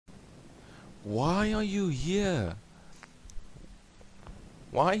Why are you here?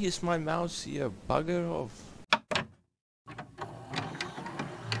 Why is my mouse here? Bugger off.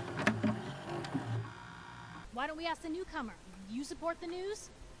 Why don't we ask the newcomer? You support the news?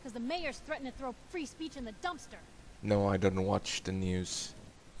 Because the mayor's threatened to throw free speech in the dumpster. No, I don't watch the news.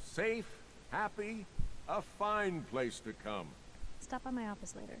 Safe, happy, a fine place to come. Stop by my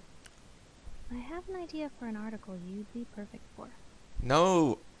office later. I have an idea for an article you'd be perfect for.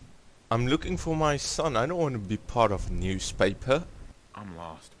 No, I'm looking for my son. I don't want to be part of a newspaper. I'm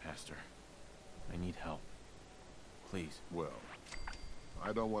lost, Pastor. I need help. Please. Well,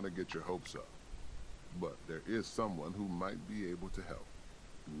 I don't want to get your hopes up, but there is someone who might be able to help.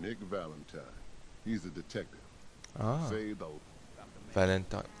 Nick Valentine. He's a detective. Ah, Say the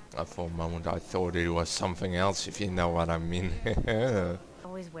Valentine. For a moment I thought it was something else, if you know what I mean.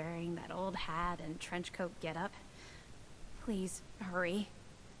 Always wearing that old hat and trench coat getup. Please, hurry.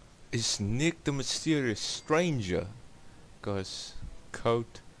 Is Nick the mysterious stranger? Cause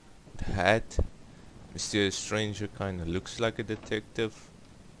coat, hat, mysterious stranger kinda looks like a detective.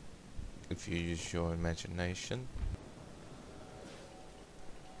 If you use your imagination.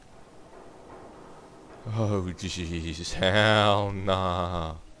 Oh jeez, hell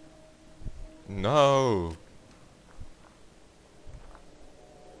nah. No.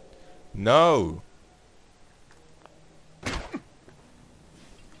 No.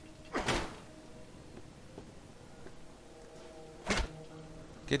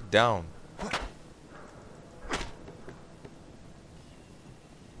 Get down.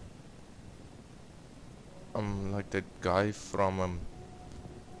 I'm like that guy from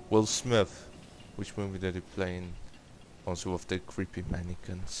Will Smith. Which movie did he play in? Also with the creepy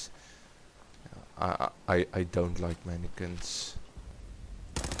mannequins. I don't like mannequins.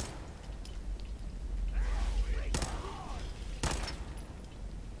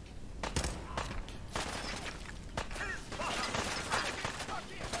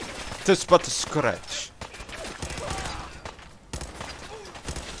 Just but a scratch.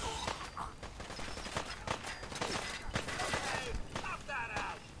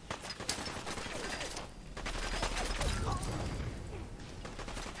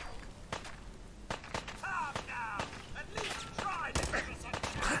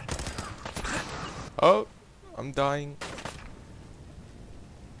 Oh, I'm dying.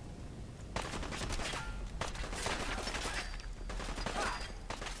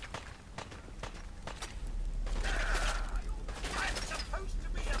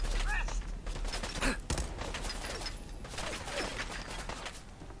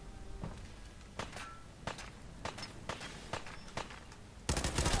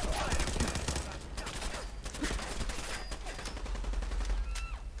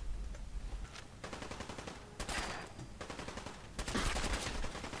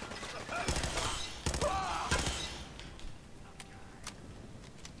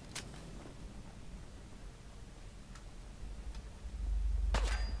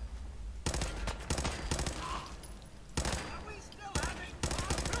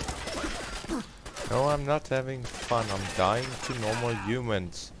 No, I'm not having fun. I'm dying to normal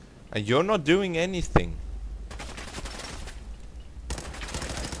humans. And you're not doing anything.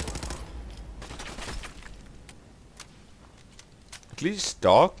 At least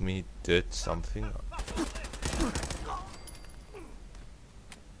Dark Meat did something.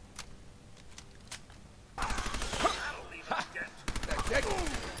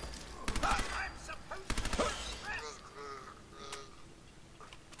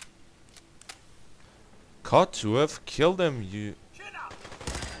 Cut, whoever killed him, you...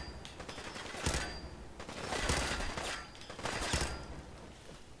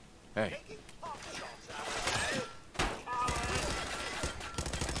 Hey.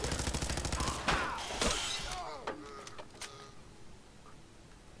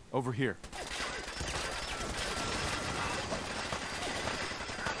 Over here.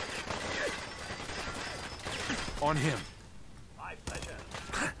 On him. My pleasure.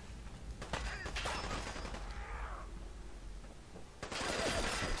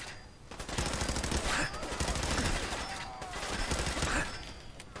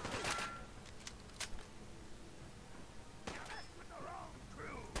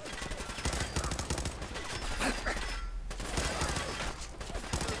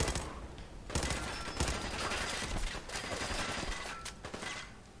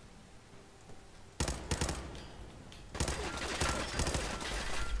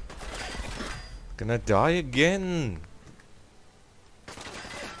 Gonna die again.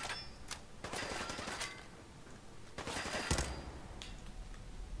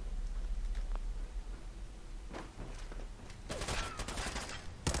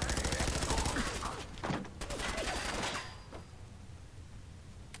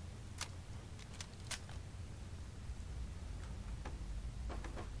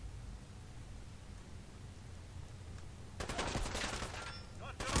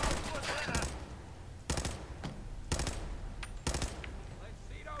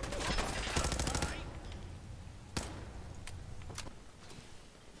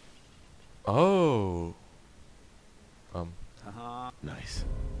 place.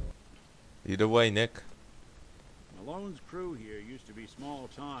 Either way, Nick. Malone's crew here used to be small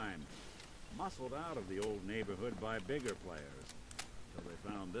time, muscled out of the old neighborhood by bigger players, till they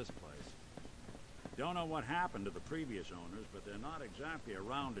found this place. Don't know what happened to the previous owners, but they're not exactly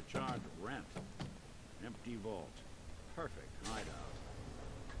around to charge rent. Empty vault. Perfect hideout.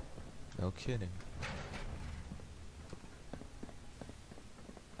 No kidding.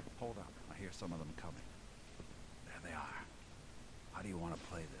 Hold up. I hear some of them coming. There they are. How do you want to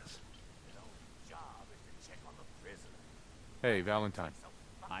play this? Hey, Valentine.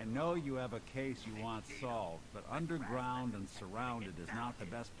 I know you have a case you want solved, but underground and surrounded is not the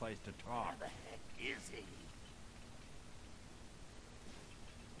best place to talk. Where the heck is he?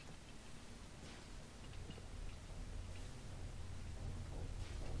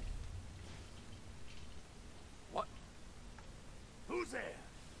 What? Who's there?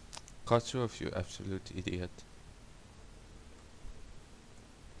 Cut you off, you absolute idiot.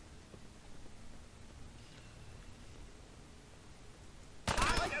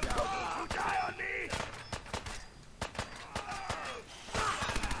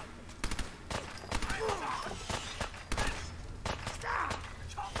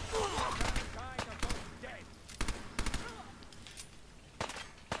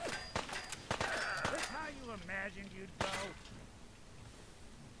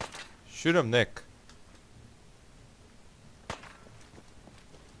 Shoot him, Nick.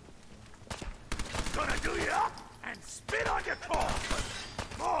 Gonna do you up and spit on your corpse.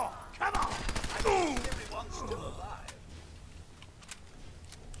 More, come on. I think everyone's still alive.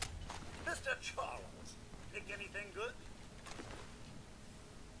 Mr. Charles, think anything good?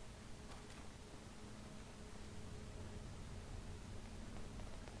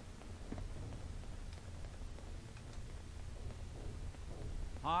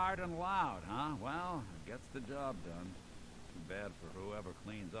 Hard and loud, huh? Well, it gets the job done. Too bad for whoever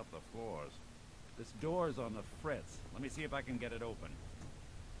cleans up the floors. This door's on the fritz. Let me see if I can get it open.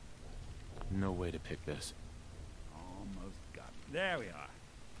 No way to pick this. Almost got it. There we are.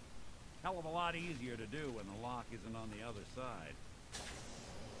 Hell of a lot easier to do when the lock isn't on the other side.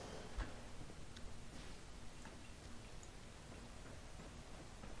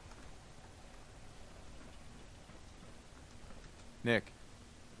 Nick.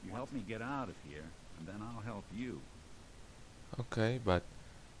 You help me get out of here, and then I'll help you. Okay, but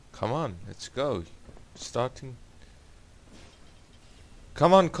come on, let's go. Starting.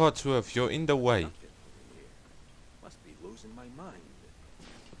 Come on, Cotsworth, you're in the way. Must be losing my mind.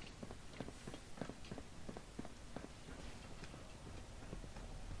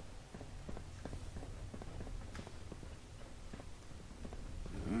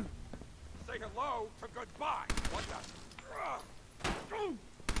 Say hello to goodbye. What the?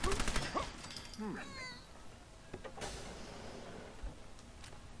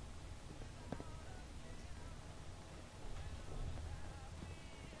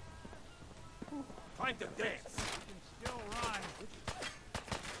 Time to dance. You can still run.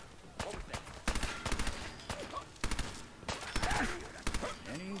 What was that?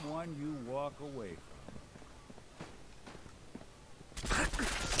 Anyone you walk away from.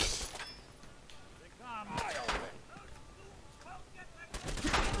 They come.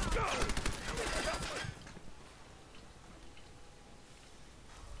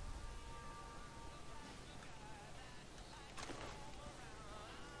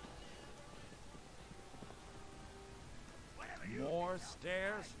 More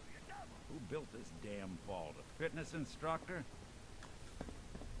stairs? Who built this damn vault? A fitness instructor?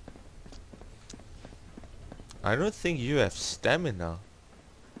 I don't think you have stamina.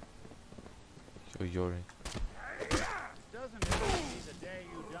 You're Doesn't it be the day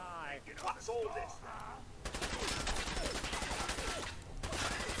you die? What's all this?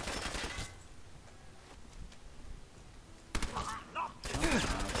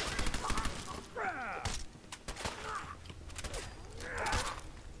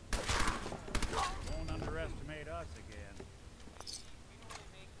 Won't underestimate us again.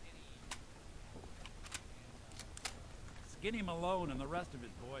 Skinny Malone and the rest of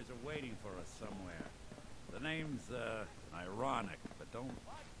his boys are waiting for us somewhere. The name's, ironic, but don't...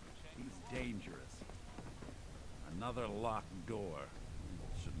 He's dangerous. Another locked door.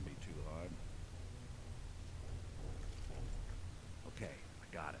 Shouldn't be too hard. Okay,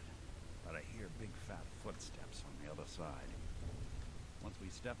 I got it. But I hear big fat footsteps on the other side. Once we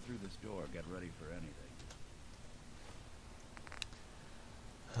step through this door, get ready for anything.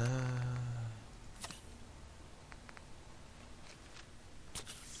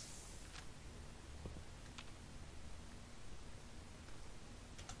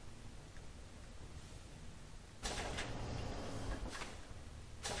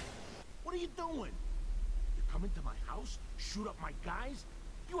 you doing? You come into my house, shoot up my guys?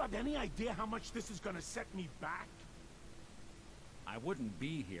 You have any idea how much this is gonna set me back? I wouldn't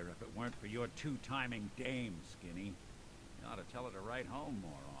be here if it weren't for your two-timing dame, Skinny. You ought to tell her to write home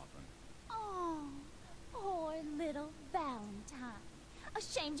more often. Oh, poor little Valentine.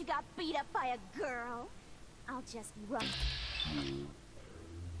 Ashamed you got beat up by a girl. I'll just run.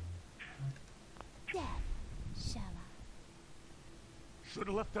 Dead, shall I?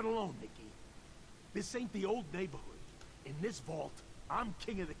 Should've left it alone, Nicky. This ain't the old neighborhood. In this vault, I'm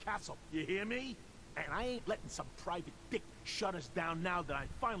king of the castle. You hear me? And I ain't letting some private dick shut us down now that I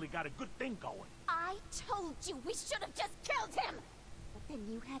finally got a good thing going. I told you we should have just killed him! But then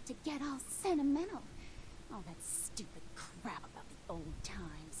you had to get all sentimental. All that stupid crap about the old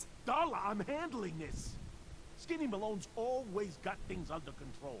times. Darla, I'm handling this. Skinny Malone's always got things under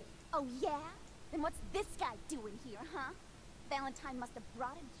control. Oh yeah? Then what's this guy doing here, huh? Valentine must have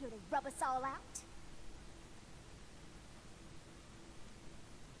brought him here to rub us all out.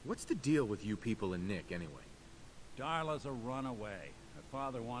 What's the deal with you people and Nick, anyway? Darla's a runaway. Her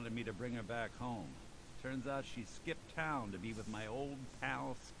father wanted me to bring her back home. Turns out she skipped town to be with my old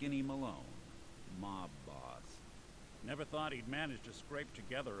pal Skinny Malone, mob boss. Never thought he'd manage to scrape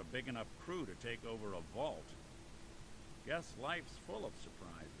together a big enough crew to take over a vault. Guess life's full of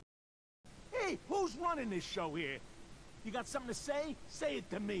surprises. Hey, who's running this show here? You got something to say? Say it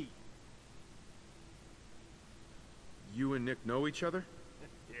to me. You and Nick know each other?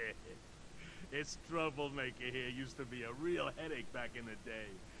 This troublemaker here used to be a real headache back in the day.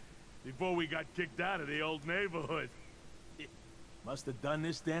 Before we got kicked out of the old neighborhood. Must have done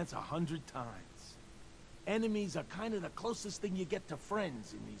this dance 100 times. Enemies are kind of the closest thing you get to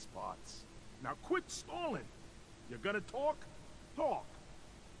friends in these parts. Now quit stalling. You're gonna talk? Talk.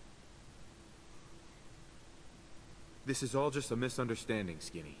 This is all just a misunderstanding,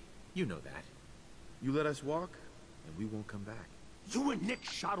 Skinny. You know that. You let us walk, and we won't come back. You and Nick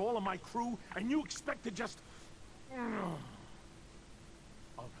shot all of my crew, and you expect to just... All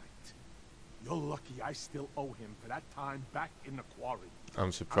right. You're lucky I still owe him for that time back in the quarry.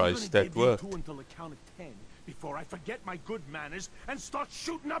 I'm surprised that I'm gonna worked. give you 2 until the count of 10 before I forget my good manners and start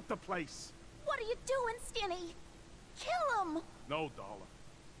shooting up the place. What are you doing, Skinny? Kill him! No, Dollar.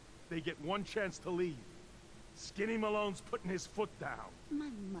 They get one chance to leave. Skinny Malone's putting his foot down. My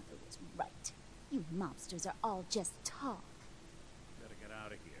mother was right. You mobsters are all just talk. Better get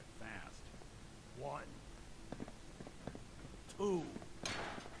out of here, fast. 1, 2,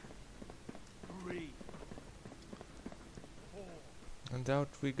 3, 4. And out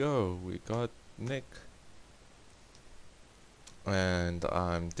we go. We got Nick. And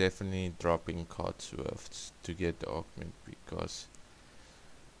I'm definitely dropping Cotsworths to get the augment because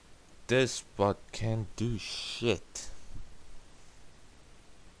this bot can't do shit.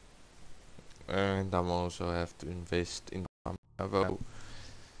 And I'm also have to invest in ammo.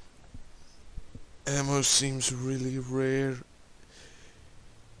 Ammo seems really rare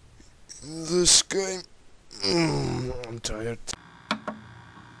in this game. I'm tired.